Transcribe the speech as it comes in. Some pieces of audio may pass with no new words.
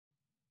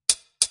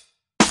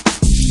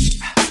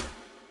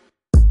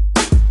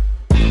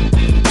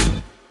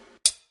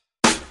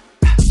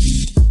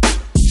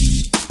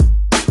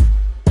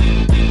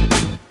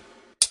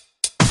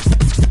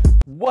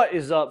What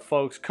is up,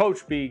 folks?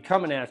 Coach B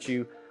coming at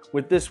you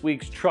with this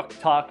week's Truck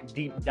Talk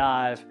Deep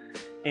Dive,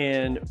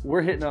 and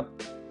we're hitting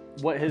up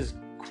what has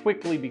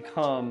quickly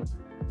become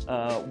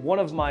one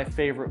of my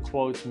favorite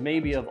quotes,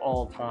 maybe of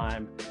all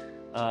time.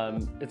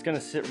 It's going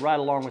to sit right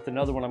along with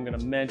another one I'm going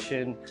to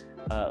mention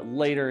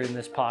later in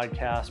this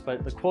podcast,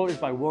 but the quote is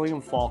by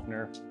William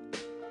Faulkner,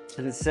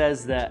 and it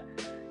says that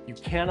you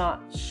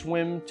cannot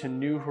swim to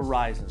new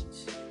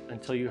horizons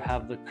until you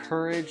have the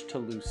courage to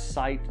lose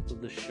sight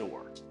of the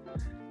shore.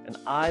 And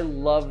I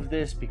love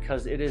this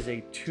because it is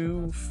a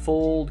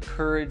twofold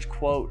courage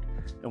quote,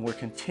 and we're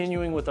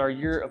continuing with our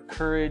year of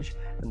courage.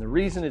 And the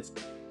reason it's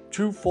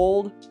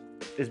twofold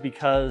is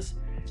because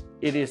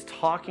it is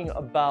talking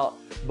about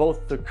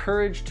both the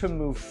courage to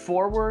move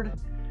forward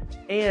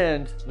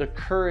and the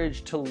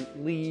courage to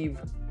leave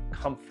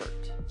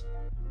comfort.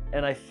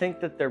 And I think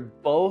that they're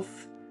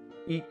both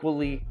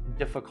equally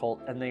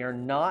difficult, and they are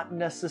not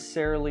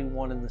necessarily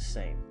one and the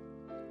same.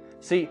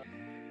 See,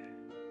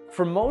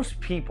 for most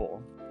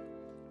people,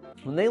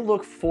 when they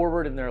look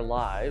forward in their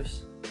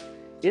lives,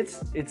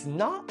 it's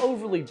not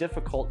overly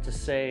difficult to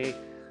say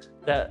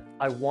that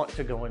I want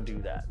to go and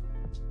do that.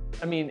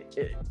 I mean,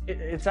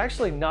 it's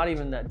actually not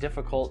even that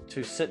difficult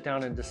to sit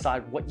down and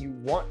decide what you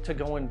want to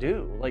go and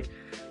do. Like,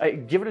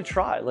 give it a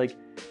try. Like,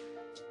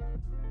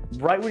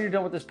 right when you're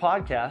done with this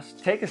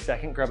podcast, take a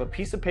second, grab a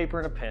piece of paper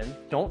and a pen.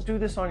 Don't do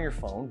this on your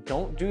phone.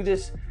 Don't do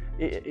this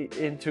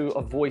into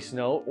a voice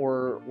note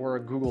or a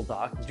Google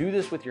Doc. Do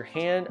this with your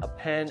hand, a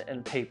pen,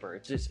 and paper.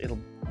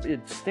 It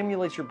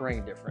stimulates your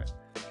brain different,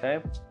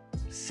 okay?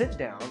 Sit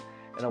down,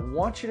 and I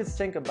want you to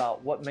think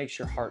about what makes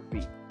your heart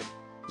beat.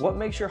 What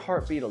makes your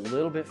heart beat a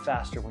little bit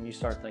faster when you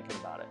start thinking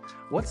about it?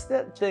 What's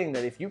that thing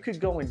that if you could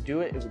go and do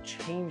it, it would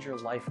change your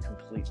life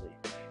completely?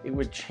 It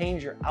would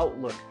change your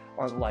outlook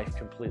on life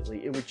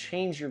completely. It would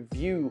change your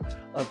view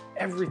of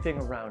everything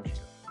around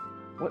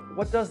you.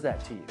 What does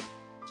that to you?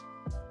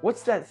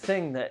 What's that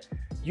thing that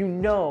you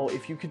know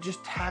if you could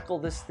just tackle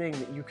this thing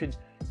that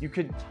you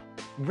could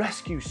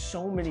rescue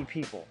so many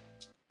people?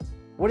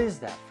 What is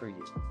that for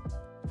you?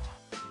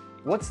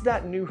 What's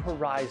that new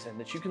horizon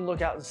that you can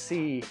look out and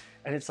see,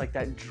 and it's like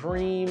that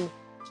dream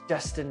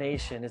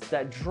destination? It's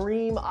that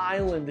dream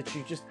island that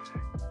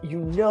you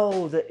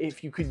know that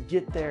if you could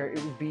get there,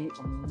 it would be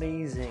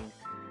amazing.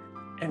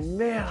 And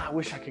man, I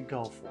wish I could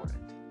go for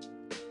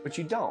it. But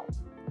you don't.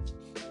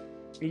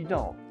 You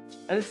don't.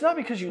 And it's not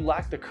because you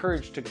lack the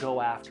courage to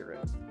go after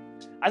it.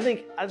 I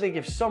think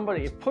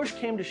if push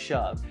came to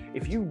shove,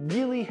 if you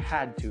really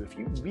had to, if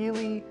you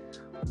really,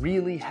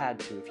 really had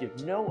to, if you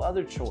had no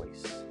other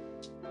choice,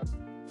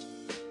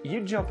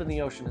 you'd jump in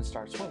the ocean and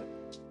start swimming,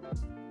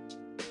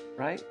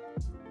 right?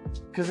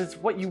 Because it's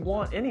what you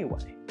want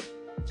anyway.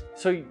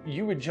 So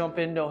you would jump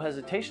in, no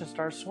hesitation,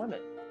 start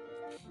swimming.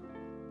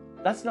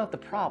 That's not the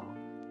problem.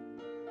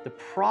 The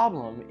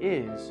problem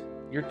is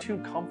you're too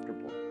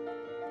comfortable.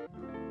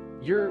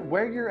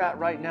 Where you're at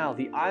right now,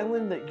 the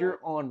island that you're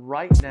on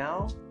right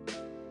now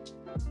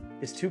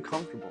is too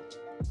comfortable.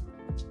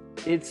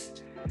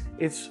 It's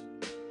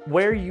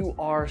where you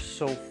are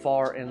so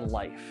far in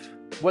life.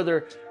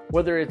 Whether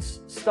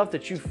it's stuff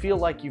that you feel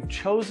like you've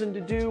chosen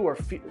to do or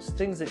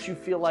things that you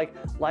feel like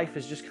life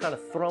is just kind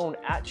of thrown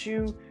at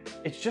you,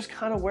 it's just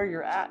kind of where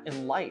you're at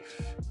in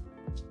life.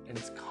 And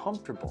it's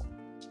comfortable.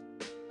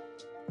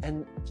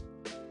 And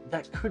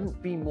that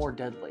couldn't be more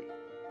deadly.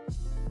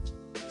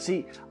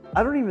 See,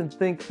 I don't even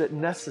think that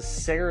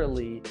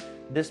necessarily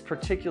this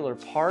particular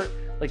part,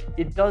 like,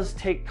 it does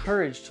take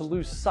courage to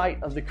lose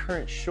sight of the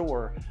current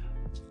shore.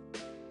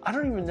 I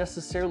don't even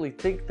necessarily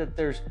think that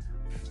there's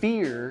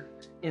fear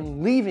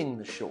in leaving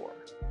the shore.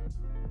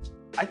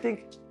 I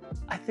think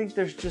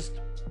there's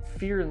just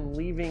fear in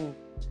leaving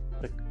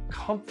the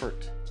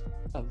comfort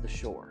of the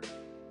shore.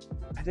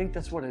 I think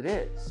that's what it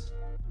is.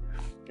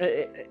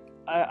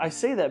 I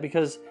say that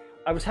because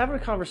I was having a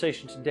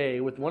conversation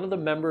today with one of the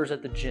members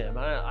at the gym.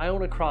 I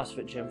own a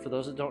CrossFit gym, for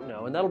those that don't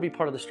know, and that'll be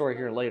part of the story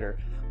here later.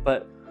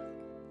 But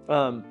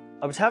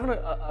I was having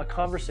a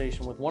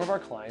conversation with one of our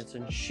clients,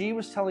 and she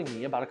was telling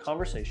me about a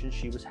conversation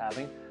she was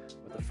having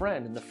with a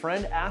friend. And the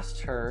friend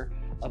asked her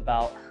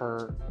about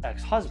her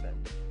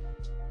ex-husband.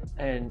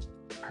 And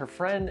her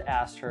friend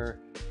asked her,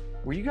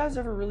 "Were you guys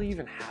ever really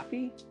even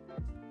happy?"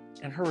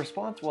 And her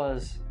response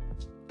was,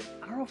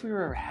 "I don't know if we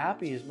were ever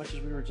happy as much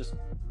as we were just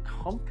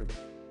comfortable."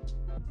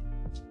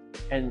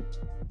 And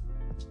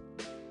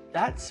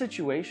that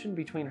situation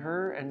between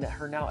her and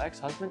her now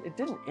ex-husband, it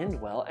didn't end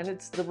well, and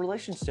the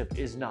relationship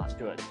is not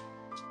good.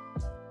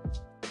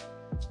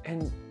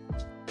 And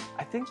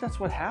I think that's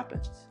what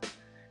happens,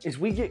 is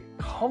we get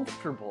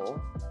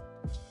comfortable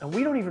and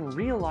we don't even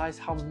realize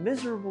how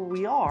miserable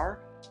we are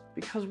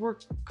because we're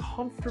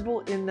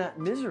comfortable in that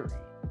misery.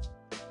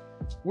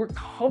 We're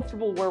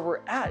comfortable where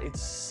we're at.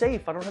 It's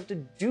safe. I don't have to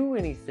do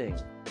anything.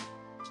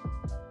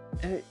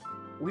 And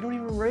we don't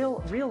even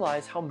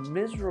realize how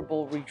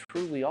miserable we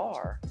truly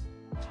are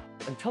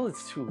until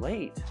it's too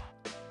late.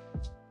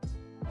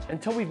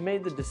 Until we've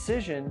made the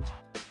decision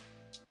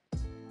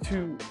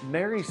to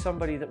marry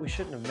somebody that we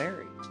shouldn't have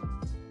married.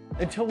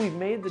 until we've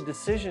made the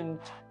decision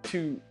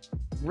to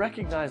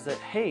recognize that,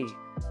 hey,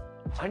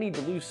 I need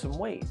to lose some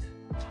weight,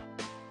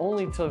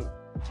 only to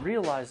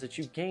realize that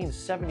you've gained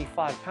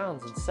 75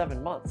 pounds in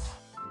 7 months.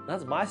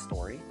 That's my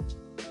story.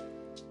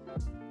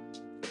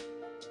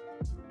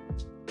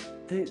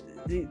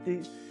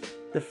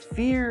 The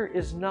fear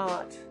is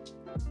not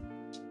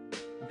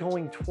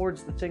going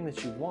towards the thing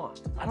that you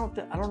want. I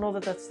don't know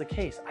that that's the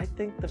case. I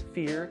think the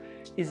fear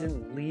is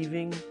in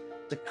leaving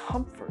the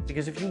comfort,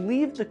 because if you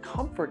leave the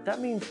comfort,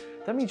 that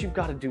means you've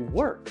got to do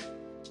work,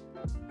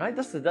 right?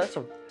 That's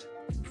a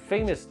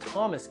famous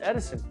Thomas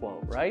Edison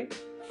quote, right?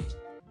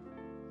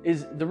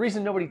 Is the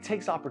reason nobody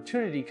takes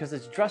opportunity because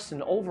it's dressed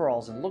in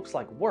overalls and looks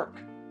like work.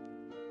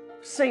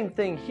 Same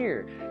thing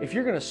here. If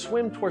you're going to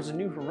swim towards a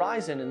new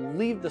horizon and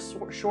leave the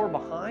shore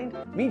behind,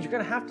 it means you're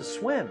going to have to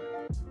swim.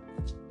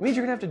 It means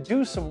you're going to have to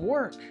do some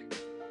work.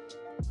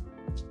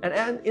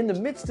 And in the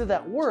midst of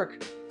that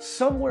work,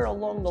 somewhere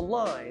along the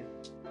line,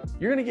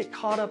 you're going to get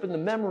caught up in the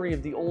memory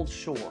of the old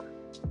shore.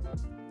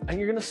 And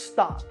you're going to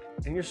stop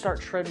and you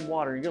start treading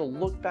water. You're going to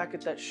look back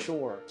at that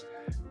shore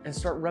and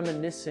start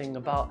reminiscing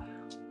about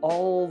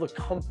all the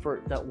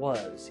comfort that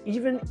was.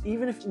 Even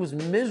if it was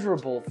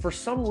miserable, for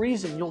some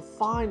reason you'll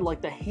find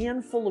like the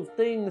handful of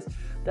things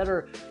that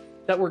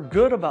were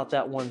good about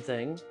that one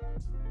thing.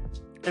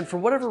 And for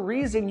whatever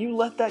reason, you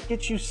let that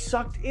get you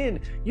sucked in.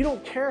 You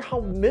don't care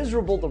how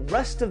miserable the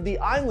rest of the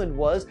island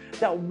was.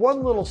 That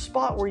one little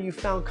spot where you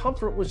found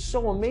comfort was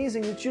so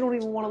amazing that you don't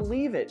even want to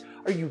leave it.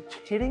 Are you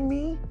kidding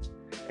me?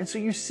 And so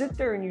you sit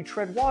there and you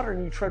tread water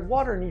and you tread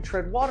water and you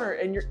tread water,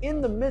 and you're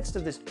in the midst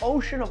of this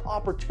ocean of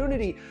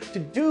opportunity to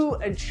do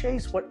and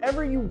chase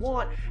whatever you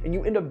want, and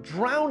you end up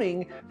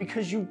drowning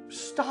because you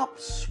stop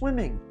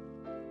swimming.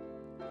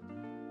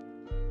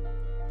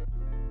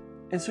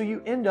 And so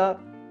you end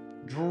up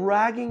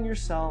dragging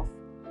yourself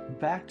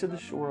back to the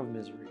shore of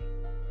misery.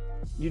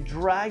 You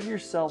drag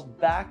yourself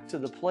back to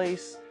the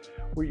place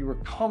where you were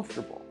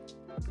comfortable,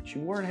 but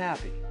you weren't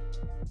happy.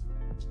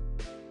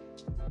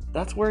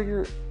 That's where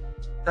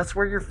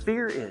your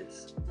fear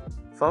is,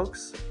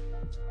 folks.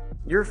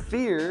 Your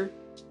fear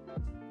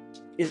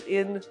is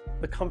in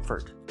the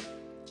comfort.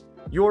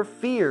 Your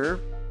fear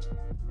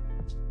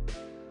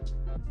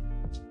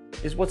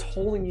is what's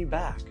holding you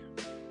back.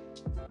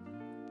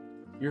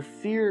 Your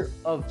fear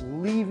of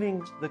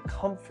leaving the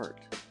comfort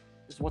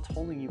is what's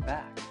holding you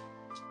back.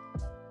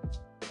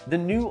 The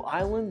new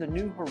island, the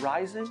new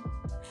horizon,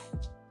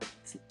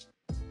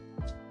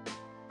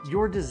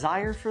 your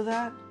desire for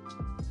that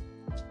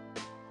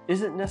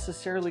isn't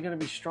necessarily going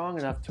to be strong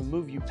enough to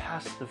move you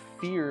past the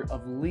fear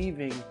of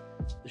leaving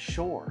the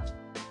shore.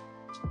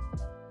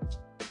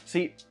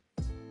 See,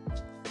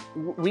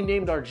 we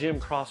named our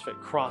gym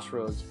CrossFit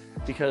Crossroads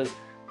because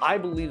I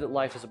believe that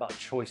life is about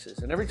choices.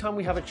 And every time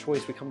we have a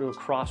choice, we come to a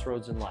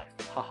crossroads in life.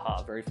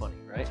 Haha, very funny,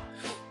 right?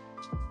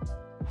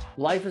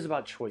 Life is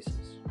about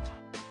choices.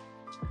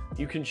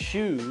 You can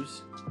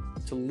choose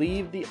to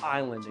leave the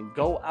island and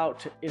go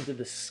out into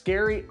the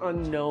scary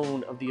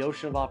unknown of the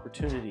ocean of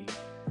opportunity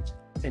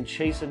and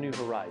chase a new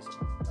horizon.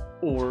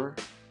 Or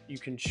you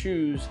can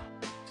choose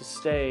to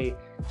stay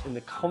in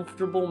the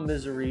comfortable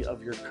misery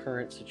of your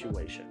current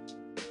situation.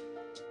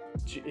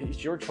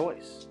 It's your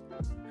choice.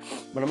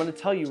 But I'm going to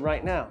tell you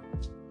right now,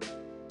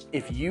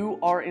 if you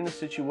are in a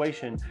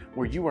situation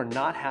where you are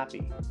not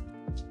happy,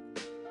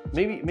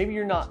 maybe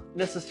you're not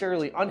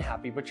necessarily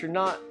unhappy, but you're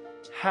not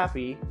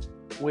happy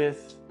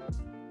with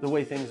the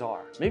way things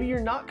are. Maybe you're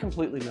not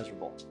completely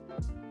miserable,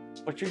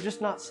 but you're just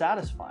not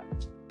satisfied.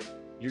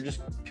 You're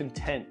just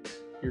content.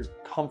 You're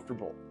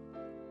comfortable.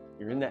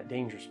 You're in that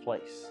dangerous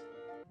place.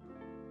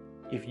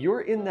 If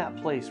you're in that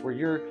place where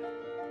you're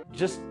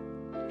just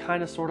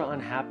kind of sort of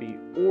unhappy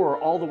or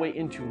all the way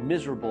into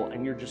miserable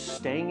and you're just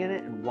staying in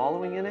it and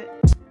wallowing in it,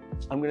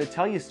 I'm going to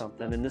tell you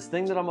something. And this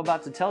thing that I'm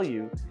about to tell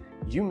you,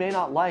 you may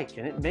not like,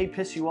 and it may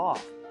piss you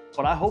off,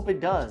 but I hope it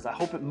does. I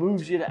hope it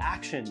moves you to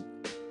action.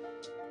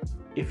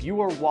 If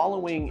you are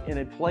wallowing in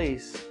a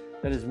place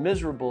that is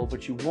miserable,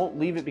 but you won't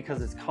leave it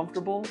because it's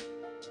comfortable,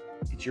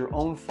 it's your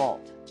own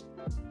fault.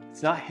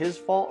 It's not his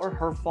fault or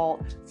her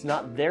fault. It's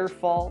not their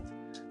fault.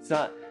 It's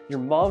not your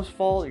mom's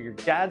fault or your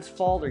dad's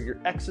fault or your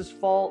ex's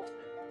fault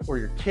or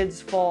your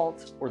kid's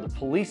fault or the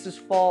police's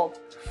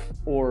fault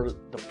or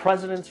the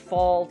president's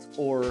fault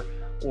or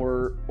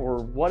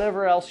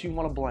whatever else you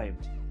want to blame.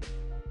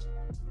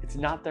 It's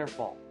not their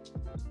fault.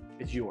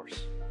 It's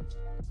yours.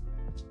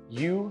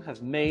 You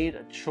have made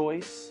a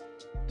choice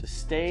to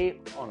stay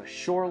on a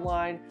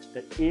shoreline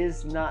that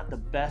is not the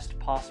best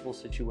possible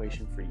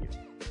situation for you.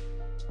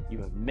 You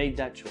have made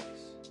that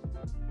choice.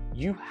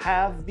 You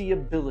have the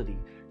ability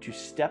to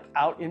step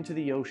out into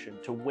the ocean,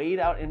 to wade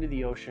out into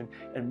the ocean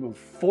and move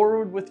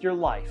forward with your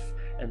life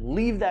and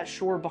leave that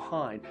shore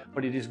behind.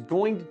 But it is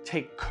going to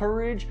take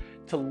courage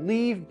to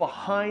leave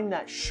behind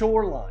that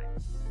shoreline.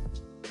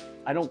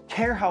 I don't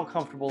care how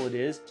comfortable it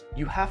is,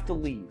 you have to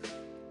leave.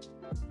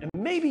 And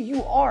maybe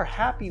you are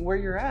happy where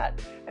you're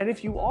at. And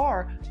if you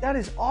are, that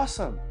is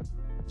awesome.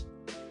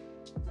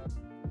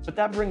 But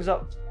that brings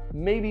up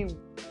maybe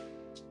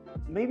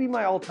maybe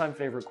my all-time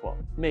favorite quote.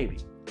 Maybe.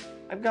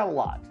 I've got a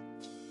lot.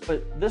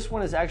 But this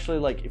one is actually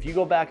like, if you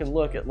go back and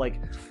look at like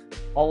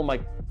all of my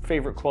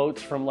favorite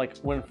quotes from like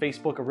when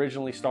Facebook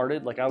originally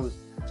started, like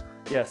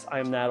yes, I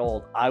am that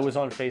old. I was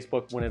on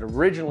Facebook when it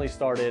originally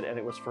started, and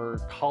it was for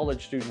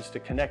college students to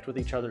connect with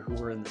each other who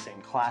were in the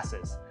same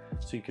classes.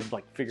 So you could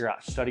like figure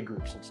out study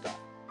groups and stuff.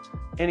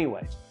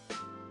 Anyway,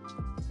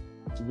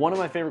 one of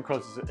my favorite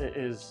quotes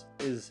is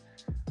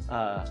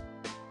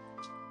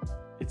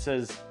it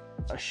says,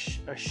 a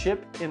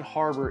ship in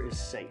harbor is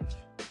safe,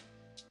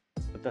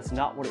 but that's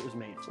not what it was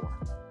made for.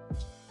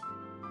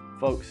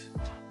 Folks,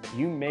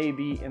 you may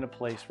be in a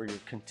place where you're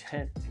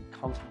content and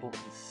comfortable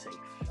and safe,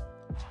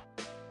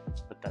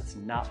 but that's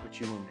not what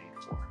you were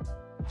made for.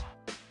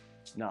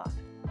 It's not.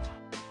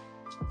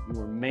 You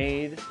were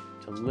made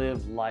to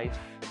live life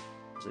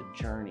as a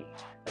journey,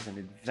 as an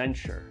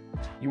adventure.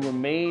 You were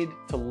made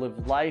to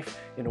live life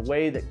in a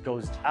way that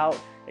goes out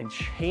and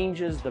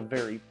changes the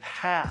very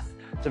path,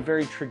 the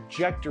very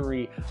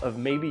trajectory of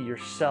maybe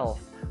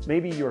yourself,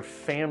 maybe your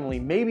family,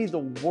 maybe the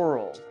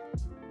world.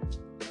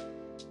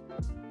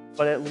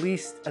 But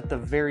at the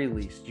very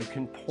least, you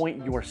can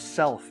point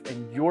yourself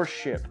and your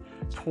ship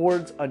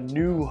towards a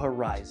new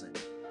horizon.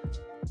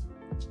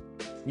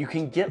 You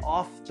can get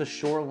off the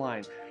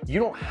shoreline. You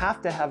don't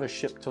have to have a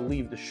ship to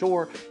leave the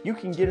shore. You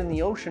can get in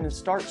the ocean and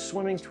start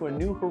swimming to a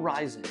new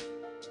horizon.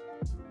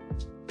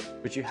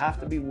 But you have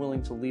to be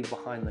willing to leave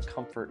behind the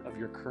comfort of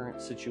your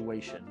current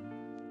situation.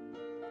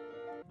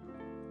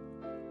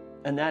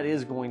 And that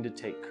is going to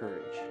take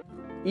courage.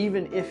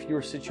 Even if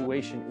your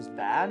situation is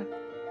bad,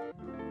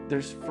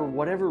 there's, for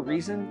whatever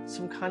reason,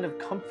 some kind of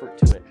comfort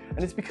to it.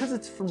 And it's because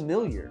it's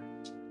familiar.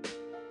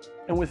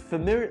 And with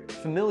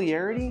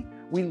familiarity,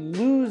 we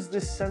lose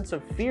this sense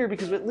of fear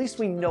because at least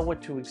we know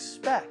what to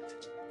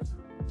expect.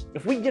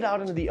 If we get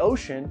out into the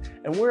ocean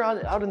and we're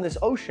out in this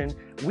ocean,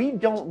 we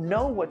don't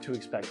know what to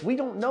expect. We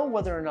don't know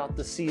whether or not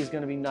the sea is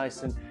going to be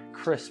nice and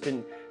crisp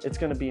and it's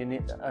going to be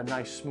a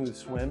nice smooth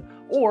swim,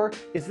 or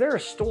is there a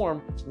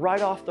storm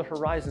right off the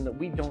horizon that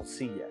we don't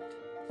see yet?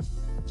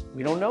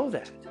 We don't know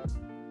that.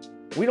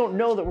 We don't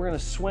know that we're going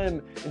to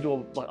swim into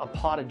a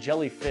pot of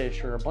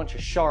jellyfish or a bunch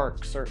of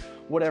sharks or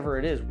whatever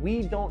it is.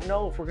 We don't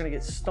know if we're going to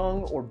get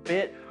stung or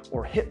bit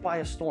or hit by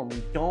a storm.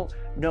 We don't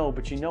know.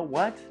 But you know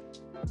what?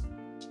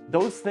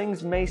 Those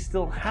things may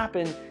still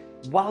happen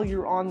while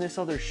you're on this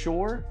other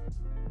shore.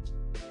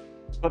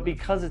 But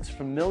because it's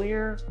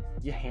familiar,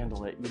 you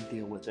handle it, you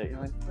deal with it. You're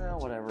like, well,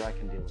 whatever, I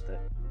can deal with it.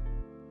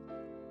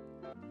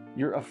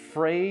 You're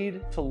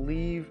afraid to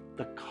leave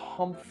the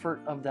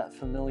comfort of that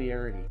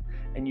familiarity,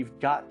 and you've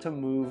got to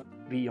move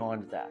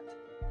beyond that.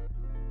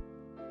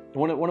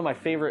 One of my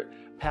favorite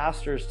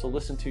pastors to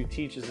listen to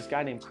teach is this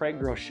guy named Craig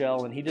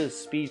Groeschel, and he did a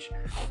speech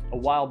a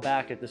while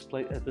back at this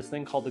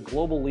thing called the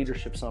Global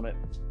Leadership Summit.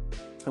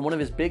 And one of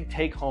his big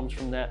take-homes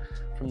from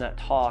that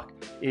talk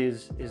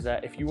is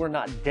that if you are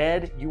not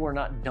dead, you are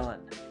not done.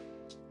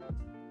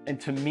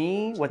 And to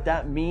me, what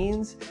that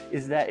means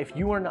is that if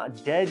you are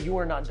not dead, you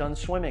are not done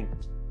swimming.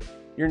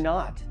 You're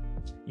not.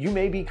 You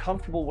may be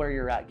comfortable where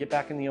you're at. Get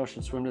back in the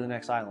ocean, swim to the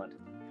next island.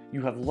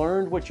 You have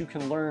learned what you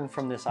can learn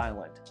from this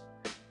island.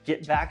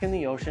 Get back in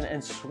the ocean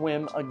and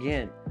swim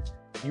again.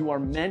 You are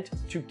meant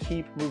to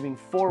keep moving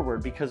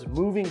forward, because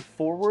moving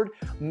forward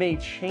may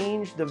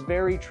change the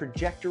very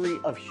trajectory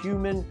of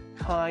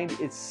humankind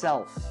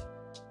itself.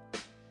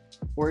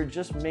 Or it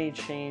just may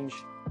change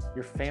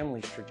your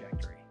family's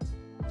trajectory.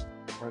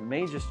 Or it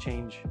may just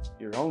change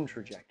your own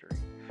trajectory.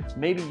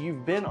 Maybe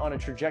you've been on a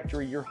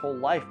trajectory your whole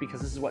life because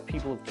this is what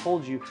people have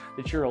told you,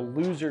 that you're a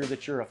loser,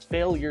 that you're a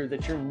failure,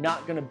 that you're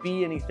not going to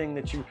be anything,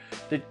 that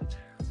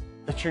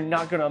you're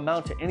not going to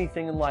amount to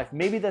anything in life.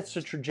 Maybe that's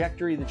the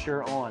trajectory that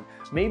you're on.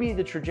 Maybe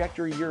the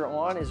trajectory you're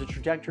on is a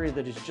trajectory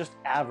that is just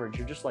average.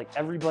 You're just like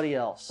everybody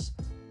else,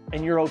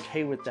 and you're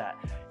okay with that.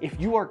 If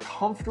you are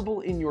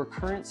comfortable in your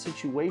current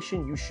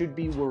situation, you should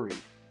be worried.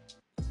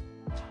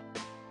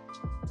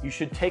 You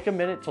should take a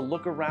minute to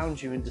look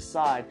around you and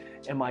decide,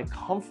 am I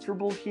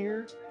comfortable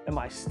here? Am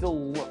I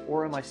still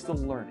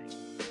learning?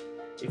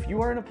 If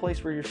you are in a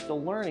place where you're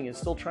still learning and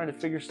still trying to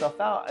figure stuff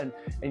out, and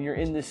you're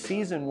in this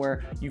season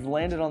where you've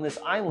landed on this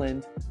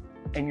island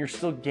and you're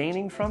still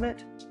gaining from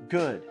it,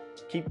 good,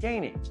 keep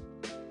gaining.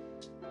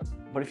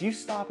 But if you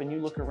stop and you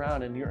look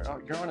around and you're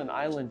on an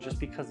island just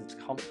because it's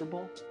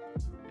comfortable,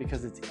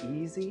 because it's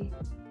easy,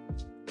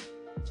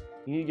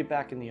 you need to get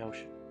back in the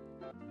ocean.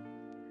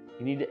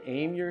 You need to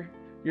aim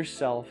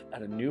yourself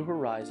at a new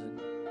horizon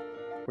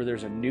where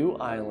there's a new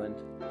island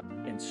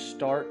and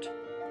start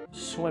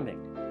swimming.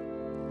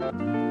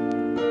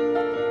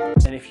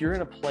 And if you're in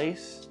a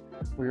place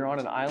where you're on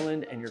an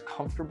island and you're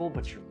comfortable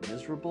but you're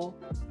miserable,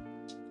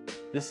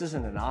 this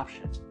isn't an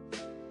option.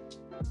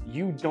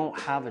 You don't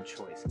have a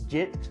choice.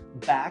 Get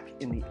back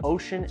in the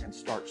ocean and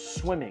start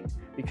swimming,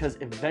 because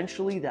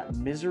eventually that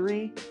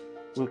misery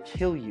will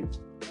kill you.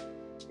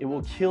 It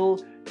will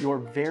kill your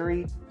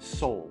very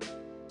soul.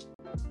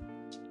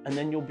 And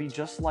then you'll be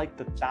just like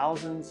the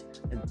thousands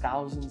and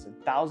thousands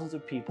and thousands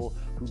of people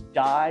who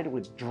died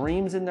with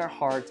dreams in their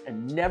hearts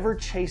and never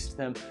chased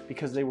them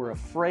because they were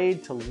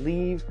afraid to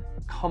leave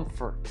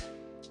comfort.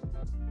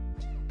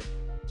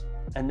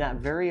 And that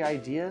very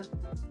idea,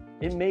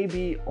 it may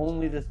be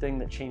only the thing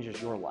that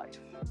changes your life,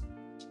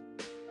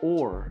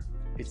 or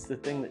it's the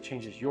thing that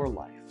changes your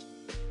life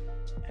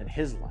and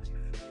his life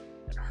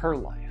and her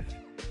life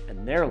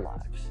and their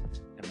lives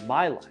and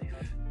my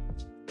life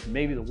and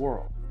maybe the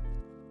world.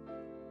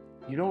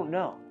 You don't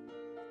know,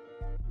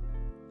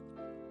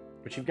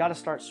 but you've got to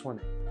start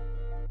swimming.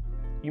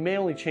 You may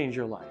only change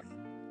your life,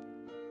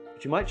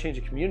 but you might change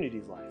a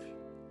community's life.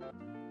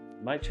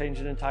 You might change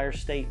an entire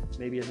state,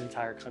 maybe an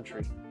entire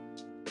country.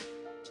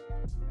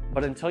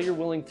 But until you're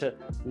willing to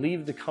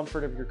leave the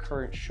comfort of your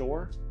current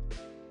shore,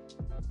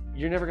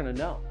 you're never going to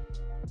know.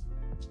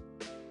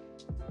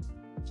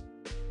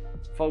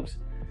 Folks,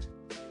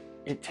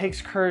 it takes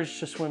courage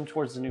to swim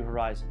towards the new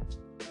horizon.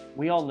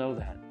 We all know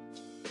that.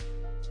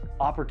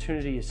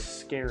 Opportunity is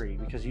scary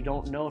because you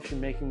don't know if you're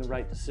making the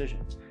right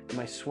decision. Am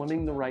I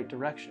swimming the right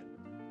direction?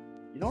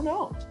 You don't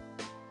know.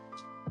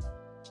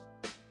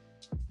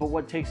 But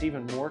what takes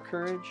even more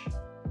courage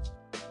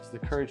is the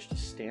courage to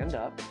stand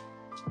up,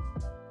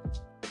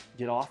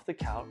 get off the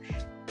couch,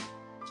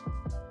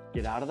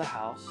 get out of the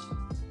house,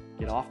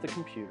 get off the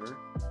computer,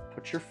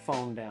 put your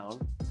phone down,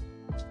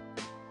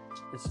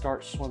 and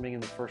start swimming in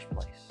the first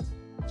place.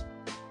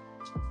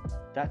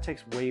 That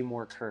takes way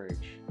more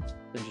courage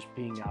than just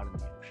being out in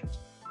the ocean.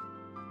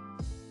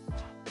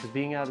 Because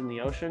being out in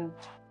the ocean,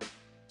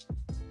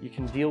 you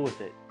can deal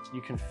with it. You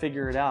can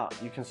figure it out.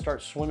 You can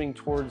start swimming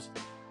towards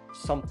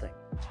something.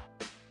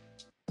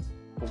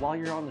 But while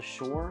you're on the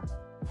shore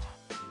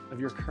of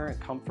your current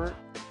comfort,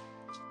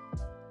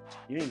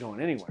 you ain't going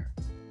anywhere.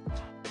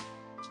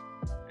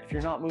 If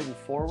you're not moving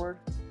forward,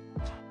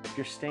 if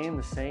you're staying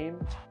the same,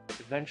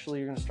 eventually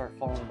you're going to start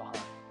falling behind.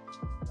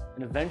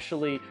 And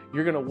eventually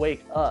you're going to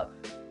wake up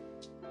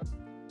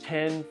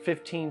 10,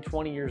 15,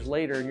 20 years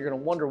later, and you're going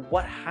to wonder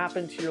what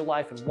happened to your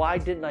life and why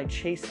didn't I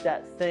chase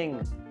that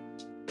thing?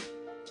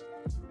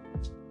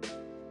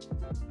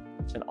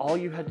 And all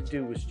you had to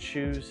do was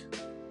choose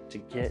to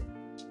get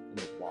in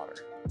the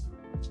water.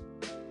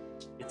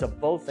 It's a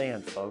both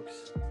and,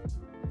 folks.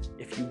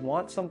 If you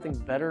want something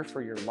better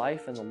for your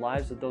life and the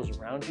lives of those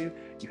around you,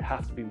 you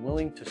have to be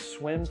willing to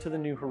swim to the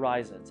new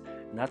horizons.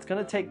 And that's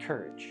going to take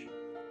courage.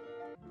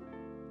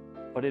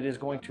 But it is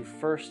going to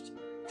first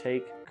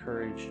take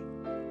courage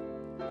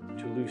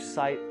to lose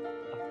sight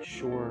of the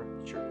shore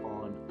that you're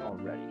on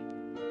already.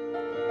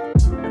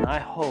 And I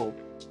hope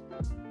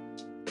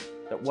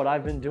that what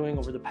I've been doing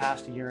over the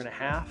past year and a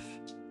half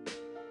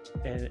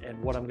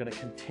and what I'm going to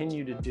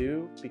continue to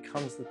do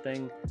becomes the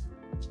thing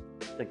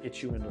that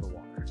gets you into the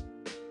water.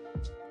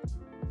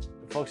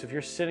 And folks, if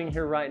you're sitting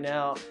here right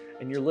now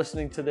and you're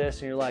listening to this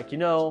and you're like, you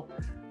know,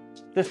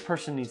 this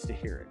person needs to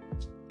hear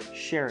it,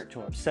 share it to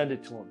them, send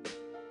it to them.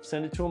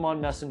 Send it to them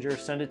on Messenger,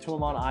 send it to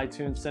them on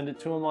iTunes, send it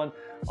to them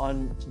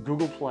on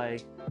Google Play,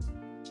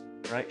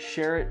 right?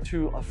 Share it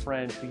to a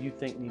friend who you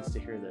think needs to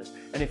hear this.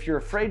 And if you're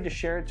afraid to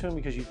share it to them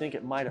because you think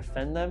it might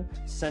offend them,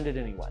 send it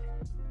anyway.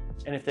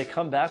 And if they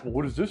come back, well,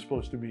 what is this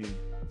supposed to mean?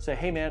 Say,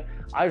 hey man,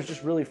 I was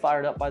just really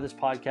fired up by this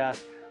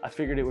podcast. I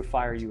figured it would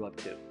fire you up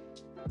too.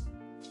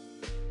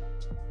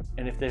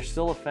 And if they're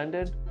still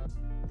offended,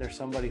 they're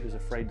somebody who's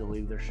afraid to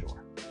leave their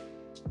shore.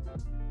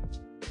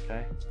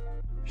 Okay?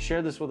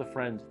 Share this with a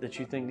friend that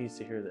you think needs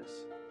to hear this.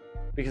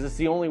 Because it's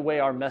the only way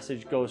our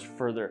message goes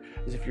further,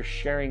 is if you're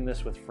sharing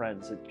this with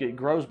friends. It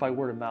grows by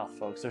word of mouth,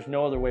 folks. There's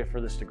no other way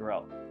for this to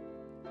grow.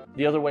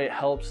 The other way it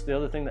helps, the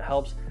other thing that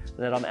helps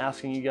that I'm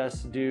asking you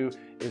guys to do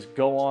is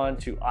go on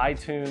to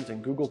iTunes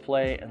and Google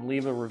Play and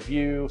leave a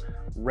review,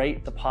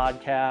 rate the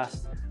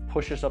podcast,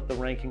 push us up the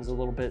rankings a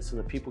little bit so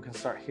that people can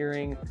start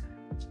hearing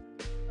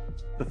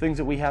the things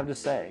that we have to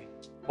say.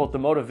 Both the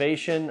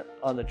motivation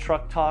on the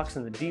truck talks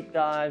and the deep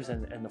dives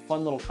and the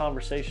fun little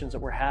conversations that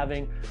we're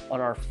having on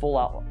our full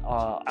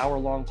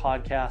hour-long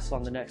podcasts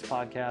on the next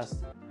podcast.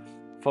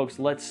 Folks,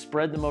 let's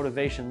spread the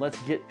motivation. Let's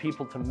get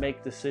people to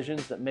make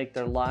decisions that make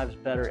their lives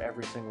better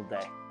every single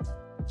day.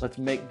 Let's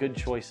make good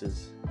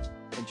choices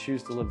and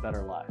choose to live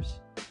better lives.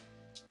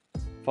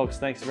 Folks,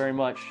 thanks very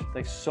much.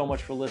 Thanks so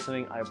much for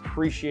listening. I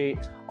appreciate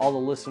all the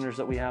listeners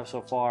that we have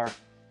so far.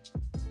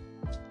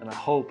 And I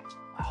hope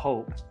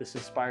this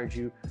inspired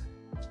you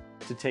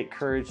to take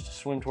courage to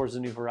swim towards the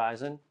new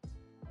horizon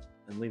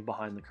and leave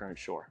behind the current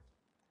shore.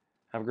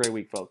 Have a great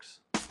week,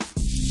 folks.